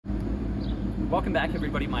Welcome back,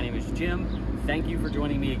 everybody. My name is Jim. Thank you for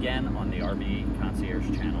joining me again on the RV Concierge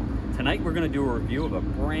channel. Tonight we're going to do a review of a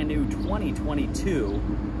brand new 2022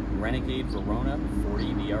 Renegade Verona 40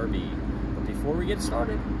 VRV. But before we get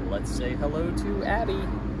started, let's say hello to Abby.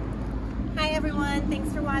 Hi everyone,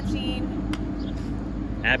 thanks for watching.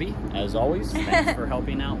 Abby, as always, thanks for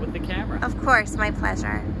helping out with the camera. Of course, my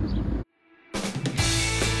pleasure.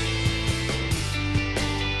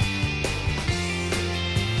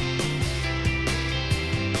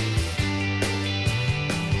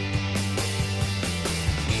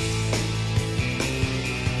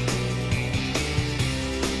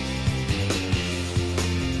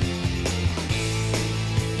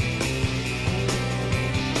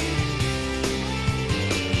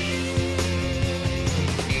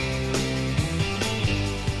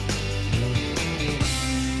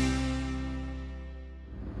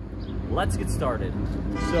 Let's get started.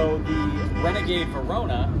 So the Renegade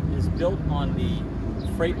Verona is built on the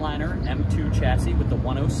Freightliner M2 chassis with the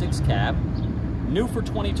 106 cab. New for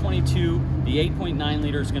 2022, the 8.9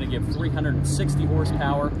 liter is going to give 360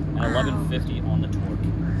 horsepower and 1150 on the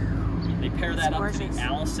torque. They pair that up to the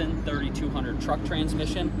Allison 3200 truck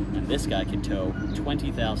transmission, and this guy can tow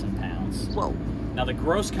 20,000 pounds. Whoa. Now the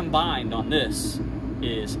gross combined on this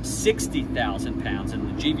is 60,000 pounds, and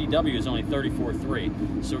the GVW is only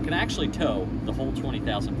 34.3, so it can actually tow the whole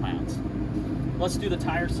 20,000 pounds. Let's do the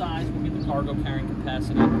tire size, we'll get the cargo carrying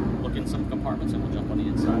capacity, look in some compartments, and we'll jump on the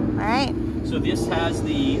inside. All right. So this has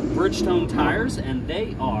the Bridgestone tires, and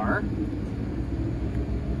they are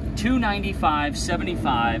 295,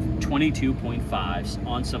 75, 22.5s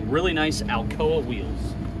on some really nice Alcoa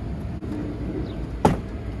wheels.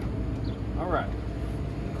 All right.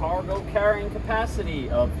 Cargo carrying capacity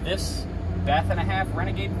of this bath and a half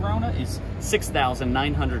Renegade Verona is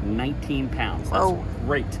 6,919 pounds. That's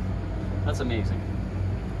great. That's amazing.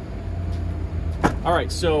 All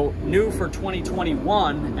right, so new for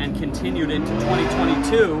 2021 and continued into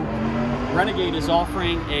 2022, Renegade is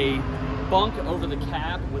offering a bunk over the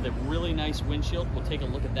cab with a really nice windshield. We'll take a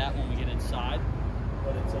look at that when we get inside.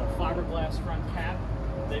 But it's a fiberglass front cap.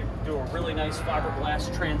 They do a really nice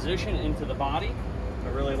fiberglass transition into the body. I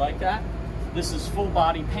really like that. This is full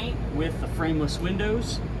body paint with the frameless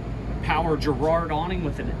windows, power Girard awning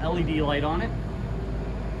with an LED light on it.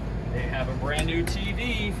 They have a brand new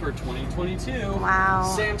TV for 2022.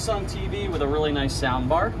 Wow. Samsung TV with a really nice sound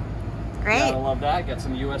bar. Great. Gotta love that. Got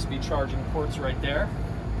some USB charging ports right there.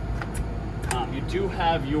 You do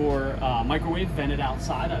have your microwave vented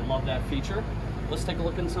outside. I love that feature. Let's take a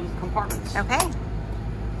look in some compartments. Okay.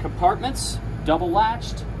 Compartments, double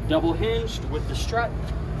latched, double hinged with the strut,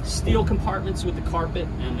 steel compartments with the carpet,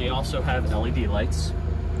 and they also have LED lights.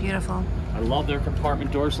 Beautiful. I love their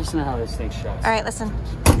compartment doors. Listen to how this thing shuts. All right, listen.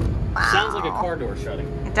 Wow. Sounds like a car door shutting.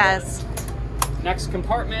 It does. Next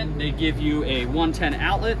compartment, they give you a 110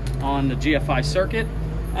 outlet on the GFI circuit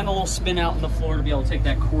and a little spin out in the floor to be able to take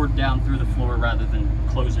that cord down through the floor rather than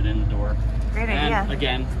close it in the door. Great and idea.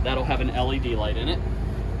 Again, that'll have an LED light in it.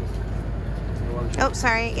 Oh,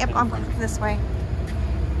 sorry. Yep, I'm this way.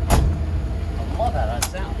 I love how that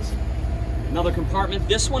sounds. Another compartment.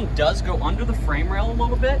 This one does go under the frame rail a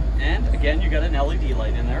little bit, and again, you got an LED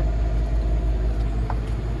light in there.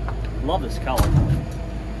 Love this color.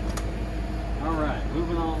 All right,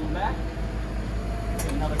 moving on back.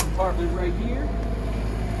 Another compartment right here.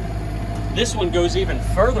 This one goes even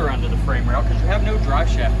further under the frame rail because you have no drive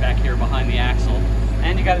shaft back here behind the axle,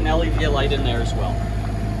 and you got an LED light in there as well.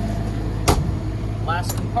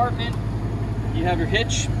 Last compartment, you have your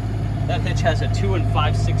hitch. That hitch has a 2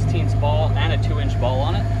 5/16 ball and a 2-inch ball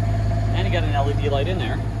on it, and you got an LED light in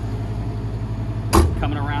there.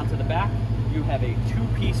 Coming around to the back, you have a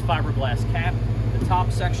 2-piece fiberglass cap. The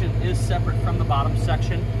top section is separate from the bottom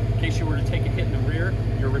section. In case you were to take a hit in the rear,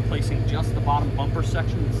 you're replacing just the bottom bumper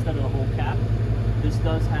section instead of the whole cap. This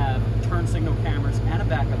does have turn signal cameras and a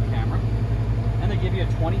backup camera, and they give you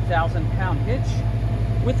a 20,000 pound hitch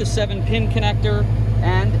with the 7-pin connector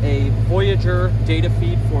and a Voyager data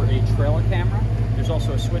feed for a trailer camera. There's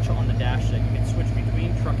also a switch on the dash that you can switch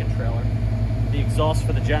between truck and trailer. The exhaust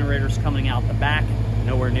for the generator's coming out the back,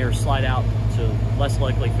 nowhere near slide out, so less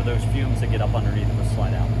likely for those fumes to get up underneath of the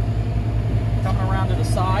slide out. Coming around to the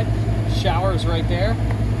side, shower is right there.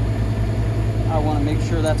 I want to make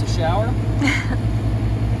sure that's a shower.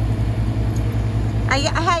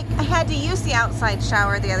 I had to use the outside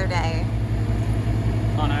shower the other day.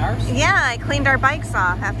 On ours? Yeah, I cleaned our bikes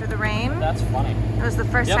off after the rain. That's funny. It was the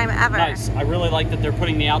first time ever. Nice. I really like that they're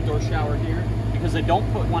putting the outdoor shower here because they don't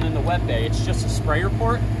put one in the wet bay. It's just a sprayer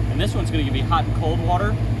port, And this one's gonna give you hot and cold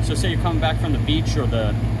water. So say you're coming back from the beach or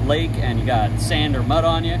the lake and you got sand or mud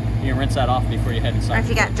on you, you can rinse that off before you head inside. Or if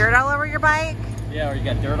you got dirt all over your bike. Yeah, or you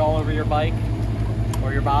got dirt all over your bike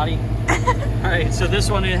or your body. All right, so this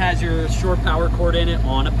one, it has your shore power cord in it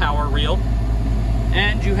on a power reel.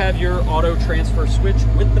 And you have your auto transfer switch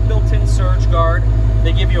with the built-in surge guard.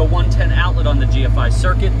 They give you a 110 outlet on the GFI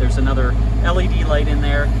circuit. There's another LED light in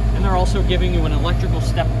there. And they're also giving you an electrical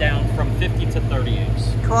step down from 50 to 30 amps.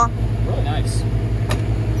 Cool. Really nice.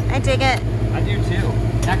 I dig it. I do too.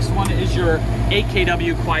 Next one is your 8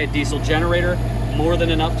 kW quiet diesel generator. More than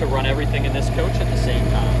enough to run everything in this coach at the same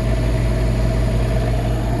time.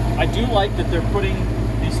 I do like that they're putting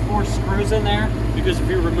these 4 screws in there, because if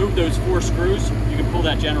you remove those 4 screws, you can pull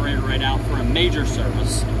that generator right out for a major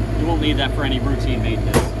service. You won't need that for any routine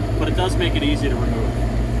maintenance, but it does make it easy to remove.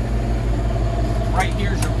 Right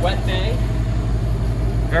here's your wet bay.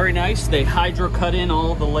 Very nice. They hydro cut in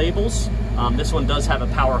all of the labels. This one does have a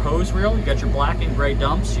power hose reel. You got your black and gray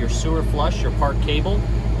dumps, your sewer flush, your park cable,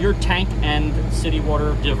 your tank and city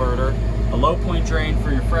water diverter, a low point drain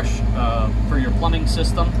for your for your plumbing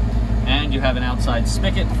system, and you have an outside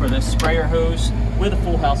spigot for this sprayer hose with a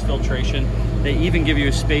full house filtration. They even give you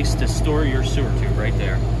a space to store your sewer tube right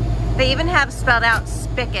there. They even have spelled out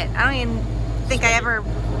spigot. I don't even think I ever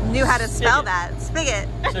knew how to spell that. Spigot.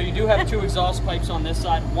 So you do have 2 exhaust pipes on this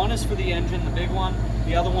side. One is for the engine, the big one.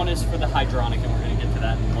 The other one is for the hydronic, and we're going to get to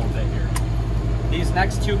that in a little bit here. These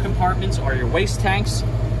next 2 compartments are your waste tanks.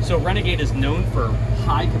 So Renegade is known for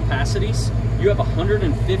high capacities. You have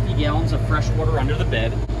 150 gallons of fresh water under the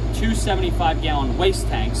bed, 2 75-gallon waste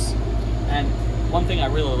tanks, and one thing I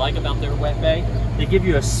really like about their wet bay, they give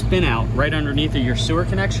you a spin out right underneath of your sewer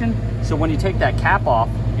connection. So when you take that cap off,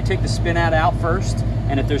 you take the spin out first,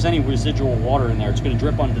 and if there's any residual water in there, it's going to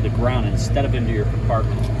drip onto the ground instead of into your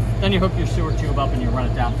compartment. Then you hook your sewer tube up and you run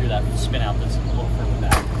it down through that spin out that's a little further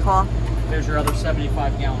back. Cool. There's your other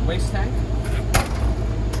 75-gallon waste tank.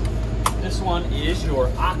 This one is your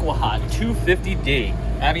AquaHot 250D.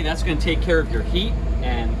 Abby, that's going to take care of your heat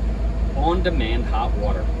and on-demand hot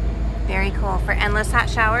water. Very cool. For endless hot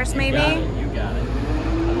showers, maybe? You got it.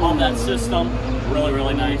 I love that system. Really,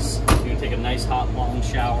 really nice. You can take a nice hot long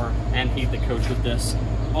shower and heat the coach with this.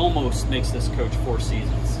 Almost makes this coach 4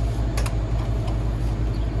 seasons.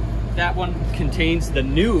 That one contains the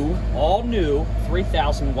new, all new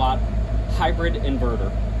 3,000 watt hybrid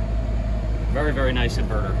inverter. Very, very nice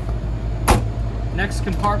inverter. Next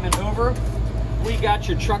compartment over, we got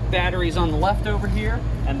your truck batteries on the left over here,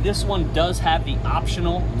 and this one does have the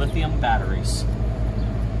optional lithium batteries.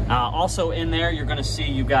 Also in there, you're gonna see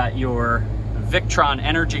you got your Victron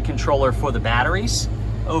energy controller for the batteries.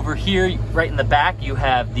 Over here, right in the back, you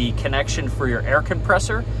have the connection for your air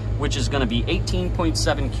compressor, which is gonna be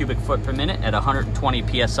 18.7 cubic foot per minute at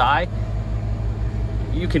 120 PSI.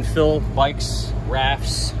 You can fill bikes,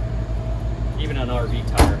 rafts, even an RV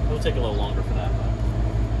tire. It'll take a little longer for that.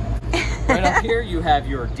 Right up here, you have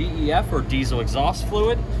your DEF or diesel exhaust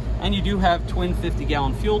fluid, and you do have twin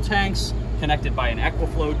 50-gallon fuel tanks connected by an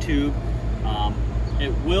EquiFlow tube.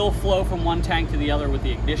 It will flow from one tank to the other with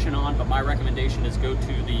the ignition on, but my recommendation is go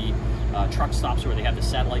to the truck stops where they have the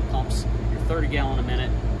satellite pumps. Your 30-gallon a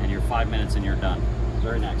minute, and your 5 minutes, and you're done.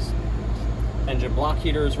 Very nice. Engine block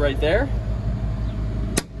heater is right there.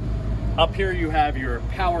 Up here you have your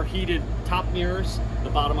power heated top mirrors. The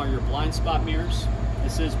bottom are your blind spot mirrors.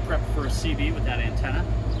 This is prepped for a CB with that antenna.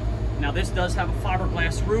 Now this does have a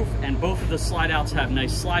fiberglass roof, and both of the slide outs have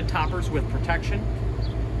nice slide toppers with protection.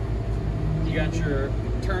 You got your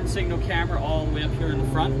turn signal camera all the way up here in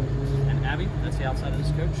the front. And Abby, that's the outside of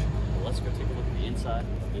this coach. Well, let's go take a look at the inside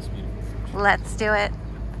of this beautiful coach. Let's do it.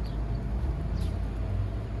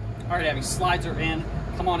 All right, Abby, slides are in.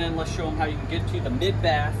 Come on in, let's show them how you can get to the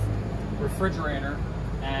mid-bath, refrigerator,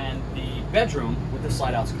 and the bedroom with the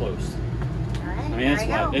slide outs closed. All right, I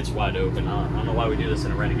mean, it's wide open. I don't know why we do this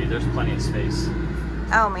in a Renegade. There's plenty of space.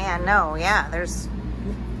 Oh man, no, yeah, there's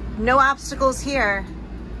no obstacles here.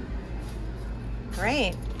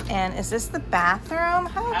 Great. And is this the bathroom?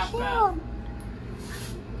 How Half cute. bath.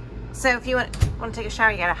 So if you want to take a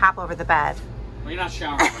shower, you gotta hop over the bed. Well, you're not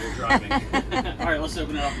showering while you're driving. All right, let's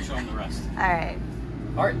open it up and show them the rest. All right.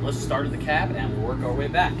 All right, let's start at the cab and we'll work our way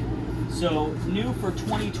back. So new for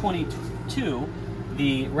 2022,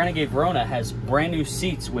 the Renegade Verona has brand new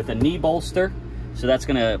seats with a knee bolster. So that's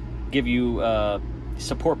gonna give you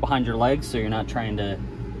support behind your legs so you're not trying to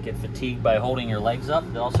get fatigued by holding your legs up.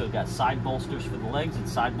 They also got side bolsters for the legs and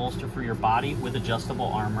side bolster for your body with adjustable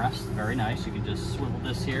armrest. Very nice. You can just swivel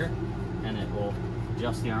this here and it will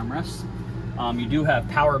adjust the armrest. You do have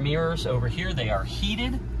power mirrors over here. They are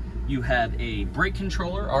heated. You have a brake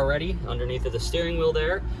controller already underneath of the steering wheel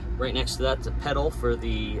there. Right next to that's a pedal for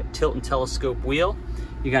the tilt and telescope wheel.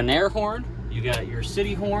 You got an air horn. You got your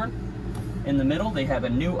city horn. In the middle, they have a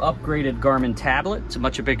new upgraded Garmin tablet. It's a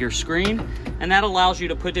much bigger screen, and that allows you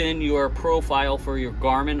to put in your profile for your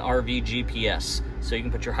Garmin RV GPS. So you can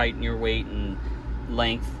put your height and your weight and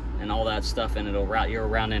length and all that stuff, and it'll route you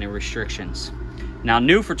around any restrictions. Now,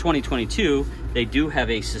 new for 2022, they do have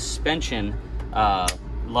a suspension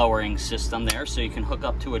lowering system there, so you can hook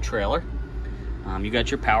up to a trailer. You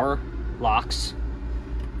got your power locks,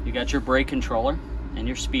 you got your brake controller and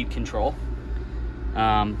your speed control.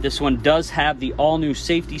 This one does have the all-new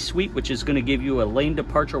safety suite, which is going to give you a lane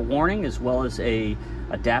departure warning as well as a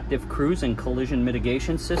adaptive cruise and collision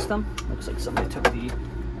mitigation system. Looks like somebody took the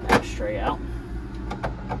ashtray out.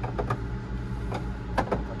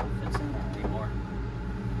 Fits in there anymore.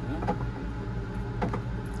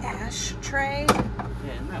 Ashtray?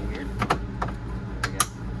 Yeah, isn't that weird? There we go.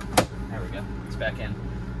 There we go. It's back in.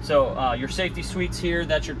 So your safety suite's here.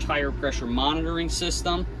 That's your tire pressure monitoring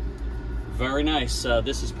system. Very nice.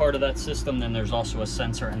 This is part of that system. Then there's also a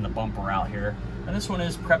sensor in the bumper out here. And this one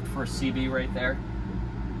is prepped for CB right there.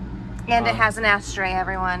 And it has an ashtray,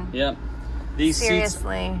 everyone. Yep.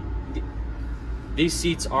 Seriously. These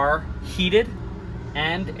seats are heated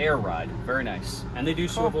and air ride. Very nice. And they do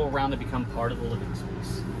swivel around to become part of the living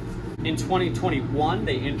space. In 2021,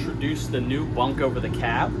 they introduced the new bunk over the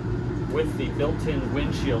cab with the built-in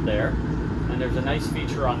windshield there. And there's a nice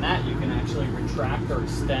feature on that. You can actually retract or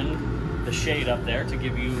extend the shade up there to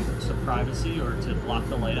give you some privacy or to block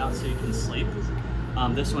the light out so you can sleep.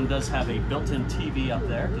 This one does have a built-in TV up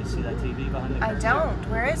there. Do you see that TV behind the curtain? I don't.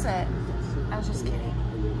 Where is it? I was just kidding.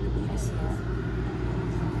 I see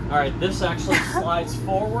it. All right, this actually slides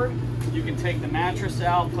forward. You can take the mattress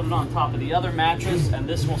out, put it on top of the other mattress, and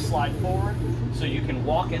this will slide forward. So you can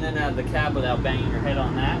walk in and out of the cab without banging your head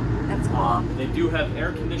on that. That's cool. They do have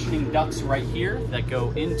air conditioning ducts right here that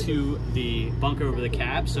go into the bunk over the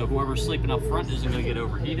cab, so whoever's sleeping up front isn't going to get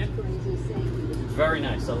overheated. Very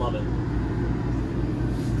nice, I love it.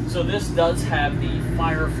 So this does have the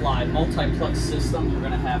Firefly multiplex system. You're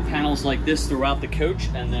going to have panels like this throughout the coach,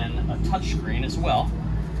 and then a touchscreen as well.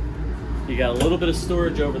 You got a little bit of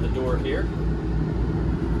storage over the door here.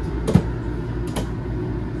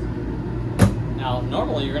 Now,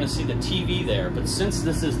 normally you're going to see the TV there, but since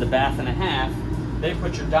this is the bath and a half, they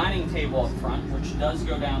put your dining table up front, which does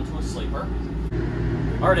go down to a sleeper.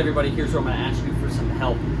 All right, everybody, here's where I'm going to ask you for some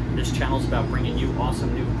help. This channel is about bringing you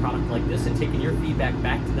awesome new product like this and taking your feedback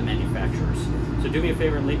back to the manufacturers. So do me a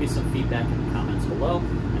favor and leave me some feedback in the comments below.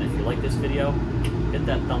 And if you like this video, hit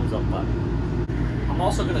that thumbs up button. I'm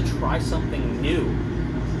also going to try something new.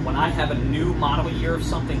 When I have a new model year of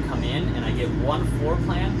something come in and I get one floor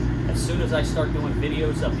plan, as soon as I start doing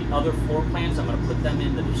videos of the other floor plans, I'm going to put them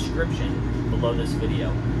in the description below this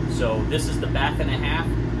video. So this is the bath and a half.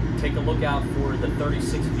 Take a look out for the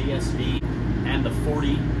 36 VSV and the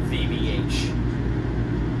 40 VBH.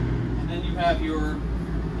 And then you have your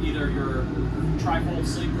either your trifold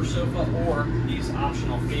sleeper sofa or these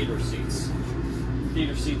optional theater seats.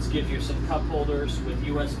 Theater seats give you some cup holders with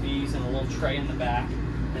USBs and a little tray in the back,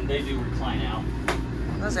 and they do recline out.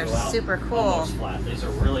 Those are super cool. Almost flat. These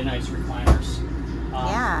are really nice recliners.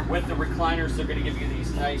 Yeah. With the recliners, they're going to give you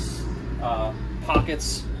these nice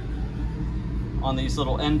pockets on these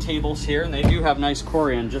little end tables here, and they do have nice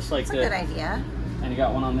corian, just like That's a good idea. And you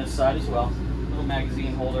got one on this side as well. Little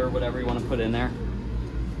magazine holder, whatever you want to put in there.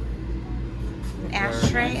 An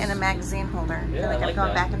ashtray and a magazine holder. Yeah, I feel like I'm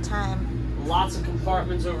going that. back in time. Lots of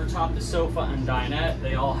compartments over top the sofa and dinette.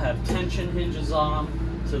 They all have tension hinges on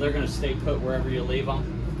them, so they're going to stay put wherever you leave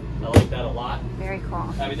them. I like that a lot. Very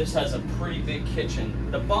cool. I mean, this has a pretty big kitchen.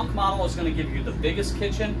 The bunk model is going to give you the biggest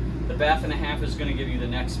kitchen. The bath and a half is going to give you the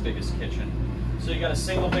next biggest kitchen. So you got a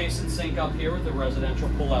single basin sink up here with a residential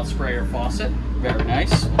pull-out sprayer faucet. Very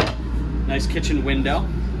nice. Nice kitchen window.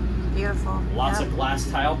 Beautiful. Lots of glass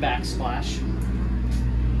tile backsplash.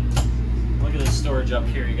 Look at this storage up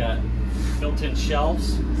here. You got built-in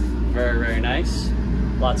shelves. Very, very nice.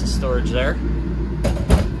 Lots of storage there.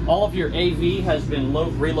 All of your AV has been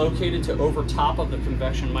relocated to over top of the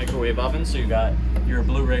convection microwave oven. So you got your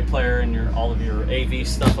Blu-ray player and all of your AV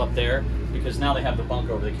stuff up there, because now they have the bunk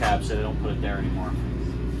over the cab, so they don't put it there anymore.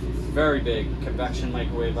 Very big convection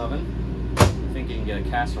microwave oven. I think you can get a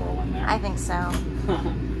casserole in there. I think so.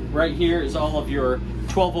 Right here is all of your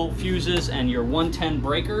 12-volt fuses and your 110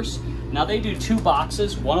 breakers. Now they do two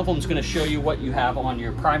boxes. One of them is going to show you what you have on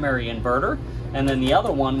your primary inverter, and then the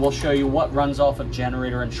other one will show you what runs off of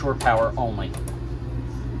generator and shore power only.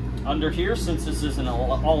 Under here, since this is an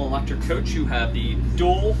all-electric coach, you have the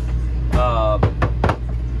dual what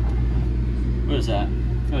is that?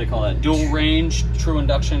 What do they call that? Dual range true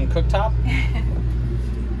induction cooktop.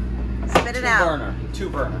 Spit it out. Two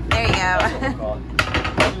burner. There you That's what go. we call it.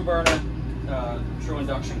 Two burner true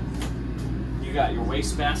induction. You got your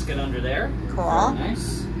wastebasket under there. Cool. Very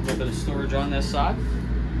nice. A little bit of storage on this side.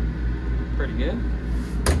 Pretty good.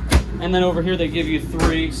 And then over here they give you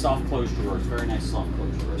 3 soft close drawers. Very nice soft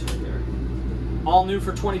close drawers right there. All new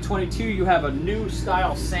for 2022, you have a new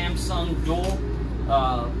style Samsung dual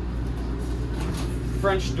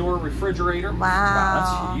French door refrigerator.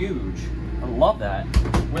 Wow. That's huge. I love that.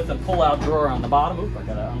 With a pull-out drawer on the bottom. Oop, I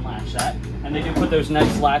gotta unlatch that. And they do put those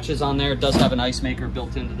nice latches on there. It does have an ice maker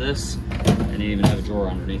built into this. And you even have a drawer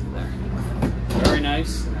underneath there. Very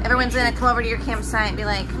nice. Everyone's gonna come over to your campsite and be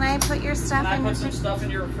like, "Can I put your stuff in?" Can I put some stuff in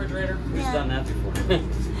your refrigerator? Who's Yeah. done that before? You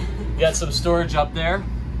got some storage up there.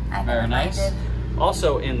 I Very nice. minded.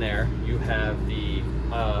 Also in there, you have the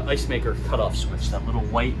ice maker cutoff switch, that little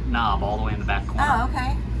white knob all the way in the back corner. Oh,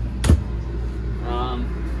 okay.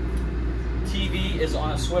 TV is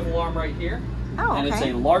on a swivel arm right here. Oh, And it's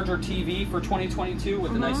okay. a larger TV for 2022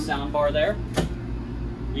 with a nice sound bar there.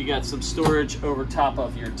 You got some storage over top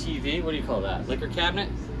of your TV. What do you call that? Liquor cabinet?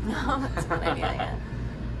 No, that's a good idea. Yeah.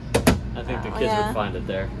 I think the Oh, kids yeah. would find it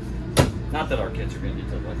there. Not that our kids are going to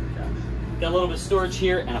get to the liquor cabinet. Got a little bit of storage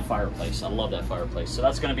here and a fireplace. I love that fireplace. So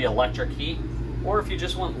that's going to be electric heat. Or if you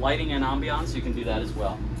just want lighting and ambiance, you can do that as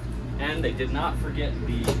well. And they did not forget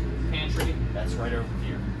the pantry. That's right over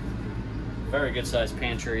here. Very good sized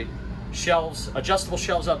pantry. Shelves, adjustable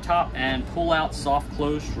shelves up top, and pull out soft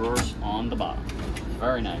close drawers on the bottom.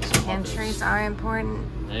 Very nice. I love Pantries those. are important.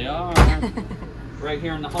 They are. Right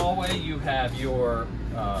here in the hallway, you have your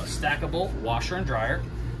stackable washer and dryer.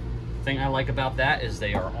 Thing I like about that is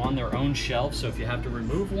they are on their own shelves, so if you have to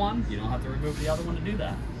remove one, you don't have to remove the other one to do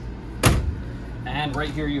that. And right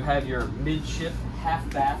here you have your midship half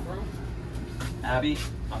bathroom. Abby,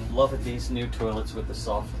 I'm loving these new toilets with the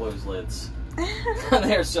soft close lids.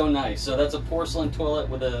 They're so nice. So that's a porcelain toilet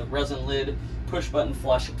with a resin lid, push button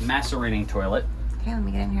flush macerating toilet. Okay, let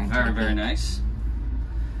me get in here and take Very, a very peek. nice.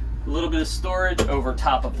 A little bit of storage over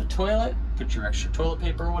top of the toilet. Put your extra toilet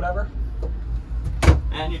paper or whatever.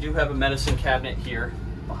 And you do have a medicine cabinet here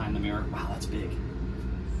behind the mirror. Wow, that's big.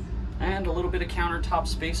 And a little bit of countertop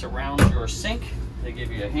space around your sink. They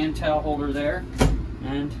give you a hand towel holder there.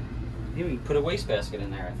 And you can put a wastebasket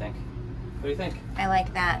in there, I think. What do you think? I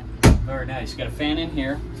like that. Very nice. You got a fan in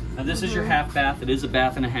here. Now this is your half bath. It is a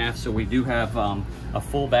bath and a half, so we do have a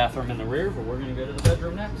full bathroom in the rear, but we're going to go to the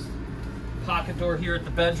bedroom next. Pocket door here at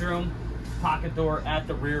the bedroom. Pocket door at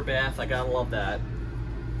the rear bath. I gotta love that.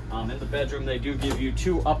 In the bedroom, they do give you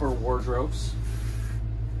 2 upper wardrobes.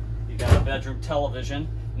 You got a bedroom television.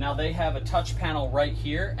 Now they have a touch panel right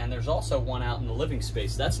here, and there's also one out in the living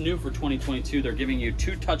space. That's new for 2022. They're giving you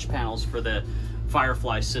 2 touch panels for the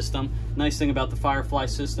Firefly system. Nice thing about the Firefly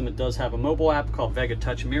system, it does have a mobile app called Vega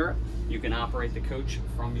Touch Mirror. You can operate the coach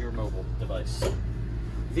from your mobile device.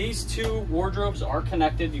 These 2 wardrobes are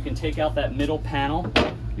connected. You can take out that middle panel.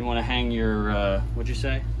 You want to hang your, what'd you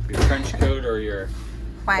say? Your trench coat or your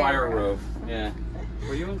choir robe. Yeah.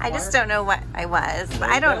 Were you in choir? I just don't know what I was. But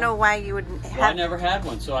There I you don't go. know why you would have. Well, I never had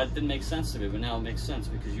one, so it didn't make sense to me, but now it makes sense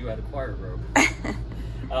because you had a choir robe.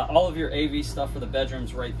 All of your AV stuff for the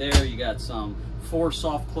bedrooms right there. You got some 4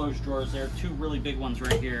 soft close drawers there, 2 really big ones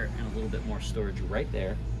right here, and a little bit more storage right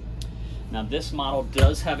there. Now this model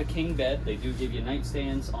does have a king bed. They do give you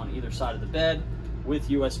nightstands on either side of the bed with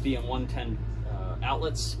USB and 110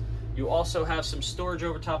 outlets. You also have some storage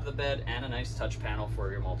over top of the bed and a nice touch panel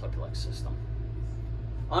for your multiplex system.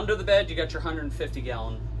 Under the bed, you got your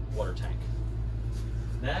 150-gallon water tank.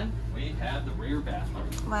 Then we have the rear bathroom.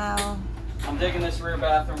 Wow. I'm digging this rear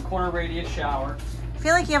bathroom, corner radius shower, I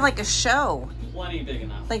feel like you have like a show. plenty big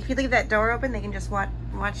enough. Like if you leave that door open, they can just watch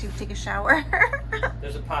you take a shower.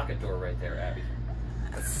 There's a pocket door right there, Abby.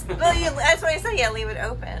 Well, that's why I said, yeah, leave it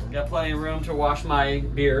open. Got plenty of room to wash my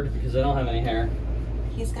beard because I don't have any hair.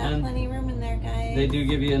 He's got And plenty of room in there, guys. They do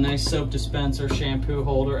give you a nice soap dispenser, shampoo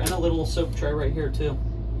holder, and a little soap tray right here too.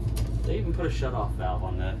 They even put a shut-off valve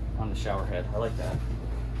on the shower head. I like that.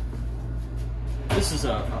 This is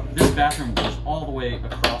this bathroom goes all the way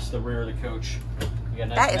across the rear of the coach. You got a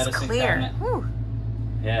nice That is medicine clear. cabinet. Whew.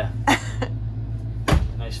 Yeah.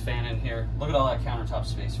 Nice fan in here. Look at all that countertop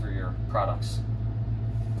space for your products.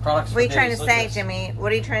 Products. What are you for trying days. to Look at say, this. Jimmy?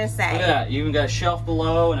 What are you trying to say? Look at that. You even got a shelf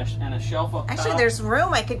below and a shelf up top. Actually, there's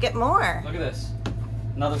room. I could get more. Look at this.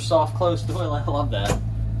 Another soft close toilet. I love that.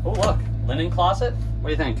 Oh, look. Linen closet. What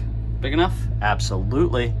do you think? Big enough?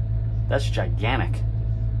 Absolutely. That's gigantic.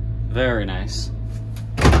 Very nice.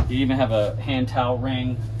 You even have a hand towel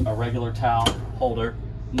ring, a regular towel holder,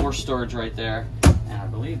 more storage right there. And I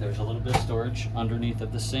believe there's a little bit of storage underneath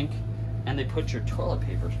of the sink. And they put your toilet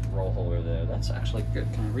paper roll holder there. That's actually good.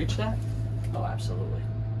 Can I reach that? Oh, absolutely.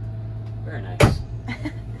 Very nice.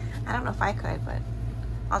 I don't know if I could, but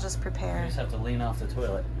I'll just prepare. You just have to lean off the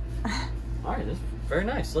toilet. All right, this is very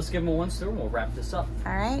nice. Let's give them a once through and we'll wrap this up.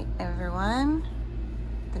 All right, everyone.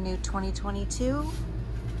 The new 2022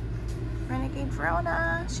 Renegade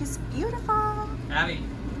Verona. She's beautiful. Abby,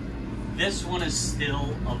 this one is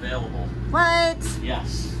still available. What?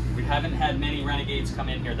 Yes. We haven't had many Renegades come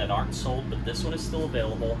in here that aren't sold, but this one is still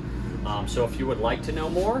available. So if you would like to know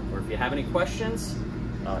more, or if you have any questions,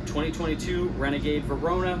 2022 Renegade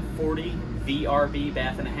Verona 40 VRB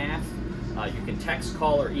bath and a half. You can text,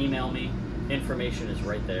 call, or email me. Information is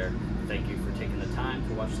right there. Thank you for taking the time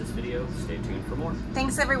to watch this video. Stay tuned for more.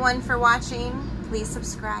 Thanks everyone for watching. Please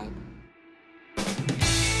subscribe.